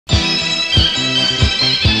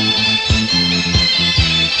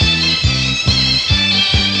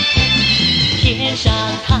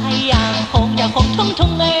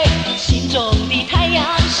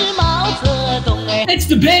It's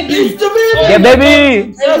the baby! It's the baby! Yeah,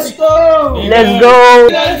 baby! Let's go! Let's go!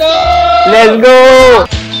 Let's go! Let's go!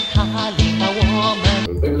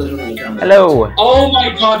 Hello. Oh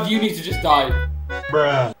my god, you need to just die.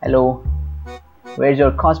 Bruh. Hello. Where's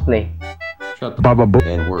your cosplay? Shut the DABABY.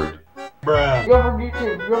 and word. Bruh. You're from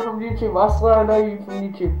YouTube. You're from YouTube. I swear I know you from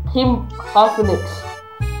YouTube. Team Hyphenix.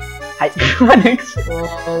 Hyphenix.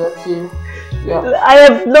 That's you. Yeah. I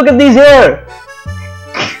have. Look at these hair.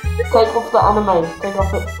 Take off the anime. Take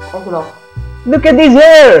off it. Take it off. Look at these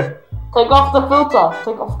hair. Take off the filter.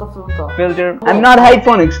 Take off the filter. Filter. I'm not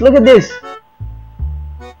Hyphonics. Look at this.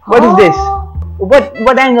 What is this?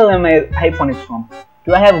 What angle am I Hyphonics from?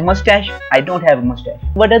 Do I have a mustache? I don't have a mustache.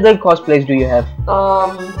 What other cosplays do you have?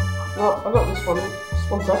 Well, I got this one. Just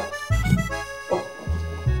one sec. Oh.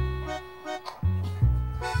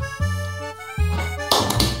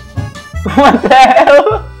 What the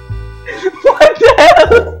hell? What the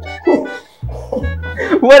hell?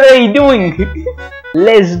 What are you doing?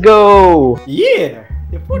 Let's go. Yeah.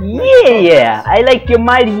 Yeah. I like your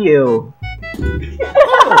Mario.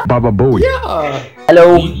 DABABY. Yeah.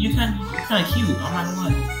 Hello. You're kind of cute, I'm not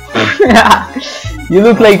gonna lie. You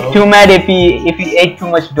look like too mad if he ate too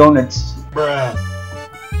much donuts. Bruh.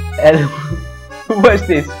 Hello. What's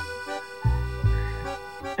this?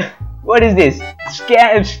 What is this?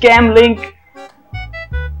 Scam link?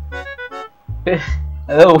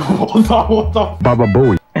 Hello. What the?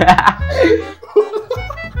 DABABY.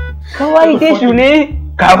 Kawaii desu ne?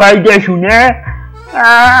 Kawaii desu ne?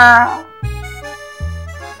 Ah.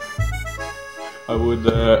 I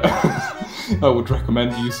would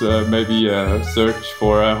recommend you maybe search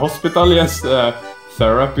for hospital, yes,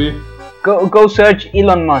 therapy. Go search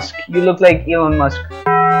Elon Musk. You look like Elon Musk.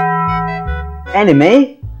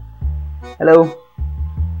 Anime? Hello.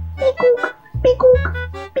 Peacock, peacock,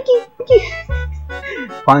 peaky, peaky.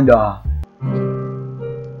 Panda.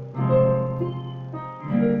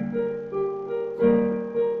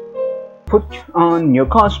 Put on your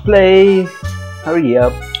cosplay. Hurry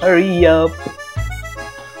up, hurry up.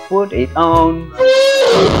 Put it on.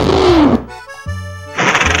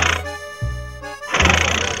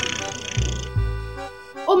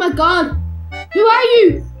 Oh my god! Who are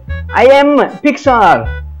you? I am Pixar.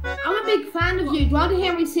 I'm a big fan of you. Do you want to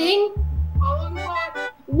hear me sing?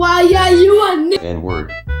 Why are you a And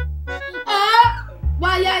word.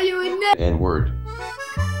 Why are you a And word.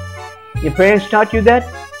 Your parents taught you that?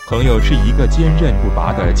 朋友是一个坚韧不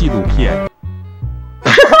拔的纪录片。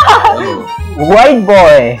 White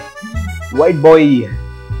boy. White boy.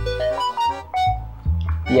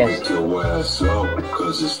 Yes. Wake your ass up,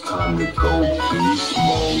 'cause it's time to go beast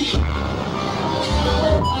mode.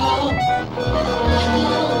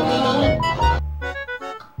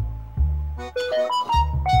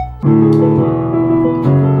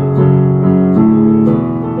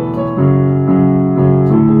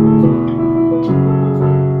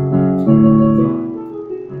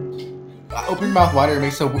 Open your mouth wider, it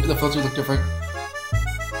makes the filter look different.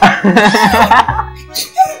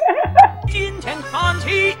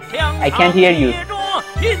 I can't hear you.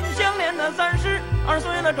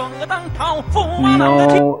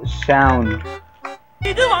 No sound.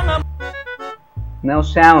 No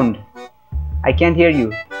sound. I can't hear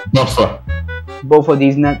you. Both of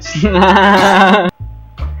these nuts.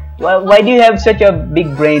 Why do you have such a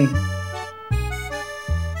big brain?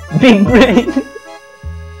 Big brain.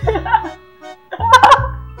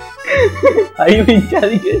 Are you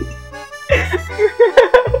intelligent?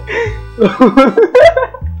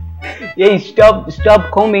 Yeah,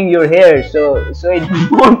 stop combing your hair so it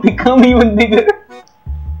won't become even bigger.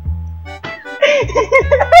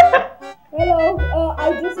 Hello,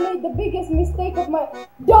 I just made the biggest mistake of my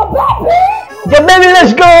DABABY! DABABY,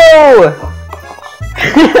 let's go!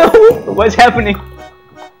 What's happening?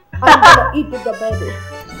 I'm gonna eat the DABABY.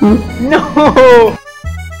 No!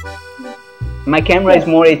 My camera is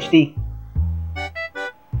more HD.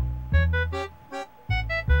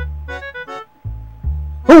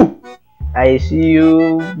 Ooh! I see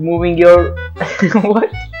you moving your what?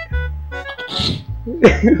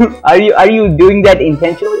 Are you doing that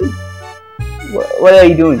intentionally? What are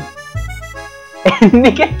you doing?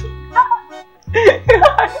 Niket?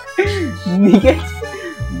 Niket?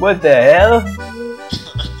 What the hell?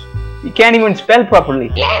 You can't even spell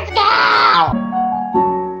properly. Let's go!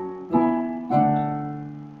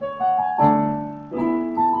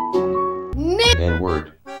 And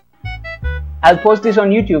word. I'll post this on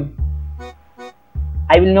YouTube.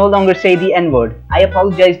 I will no longer say the N-word. I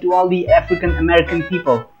apologize to all the African American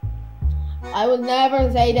people. I will never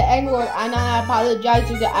say the N-word, and I apologize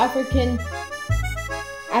to the African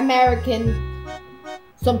American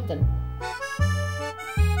something.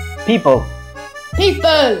 People.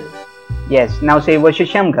 People. Yes, now say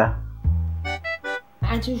Washashamga.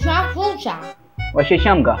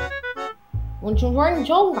 Washashamga.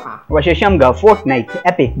 Washashamga, Fortnite,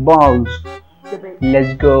 epic balls.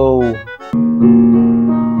 Let's go.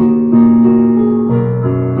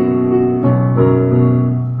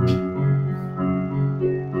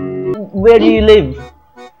 Where do you live?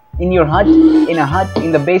 In your hut? In a hut?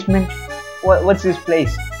 In the basement? What's this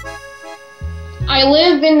place? I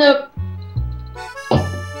live in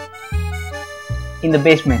the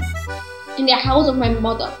basement. In the house of my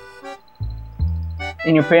mother.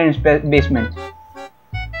 In your parents' basement.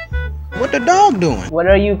 What the dog doing? What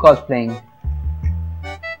are you cosplaying?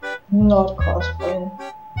 Not cosplaying.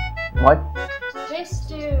 What? This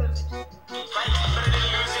dude.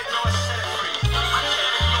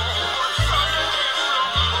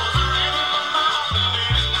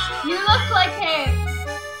 You look like him.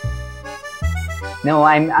 No,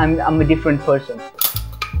 I'm a different person.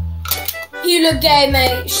 You look gay,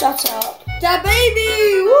 mate. Shut up.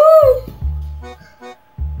 DABABY! Woo!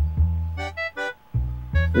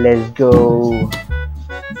 Let's go.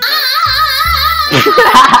 It's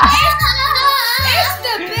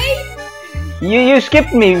the baby. You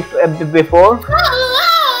skipped me before.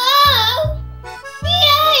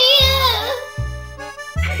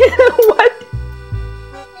 What?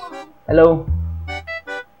 Hello.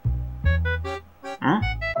 Huh?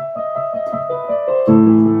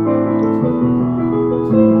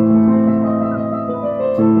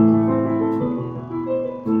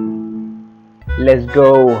 Let's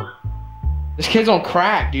go. This kid's on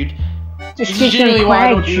crack, dude. This This is kid's generally on why I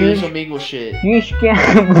don't crack, do this dude. Omegle shit. You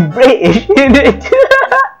can't British in it.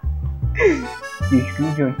 This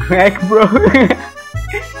kid's on crack, bro.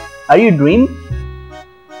 Are you dream?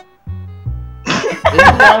 This is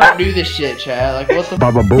why I don't do this shit, Chad. Like, what the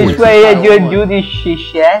Baba This Boy. way you do this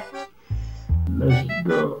shit. Let's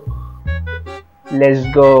go. Let's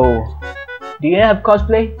go. Do you have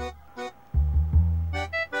cosplay?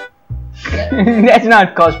 That's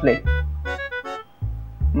not cosplay.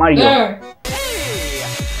 Mario. No.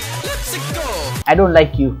 I don't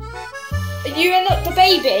like you. Are you in the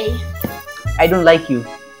baby? I don't like you.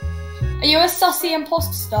 Are you a sussy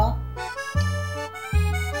imposter star?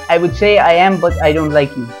 I would say I am, but I don't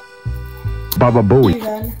like you. Baba Boy. You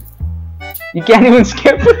then. You can't even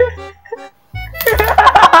skip.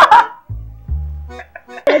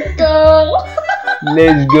 Let's go.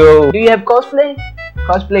 Let's go. Do you have cosplay?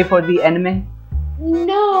 Cosplay for the anime?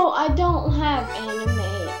 No, I don't have anime.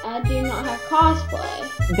 I do not have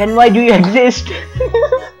cosplay. Then why do you exist?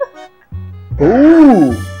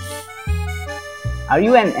 Ooh. Are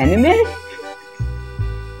you an anime?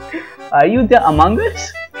 Are you the Among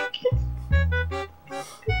Us?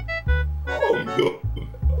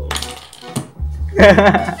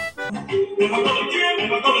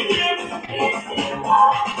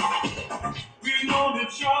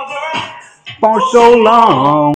 For so long.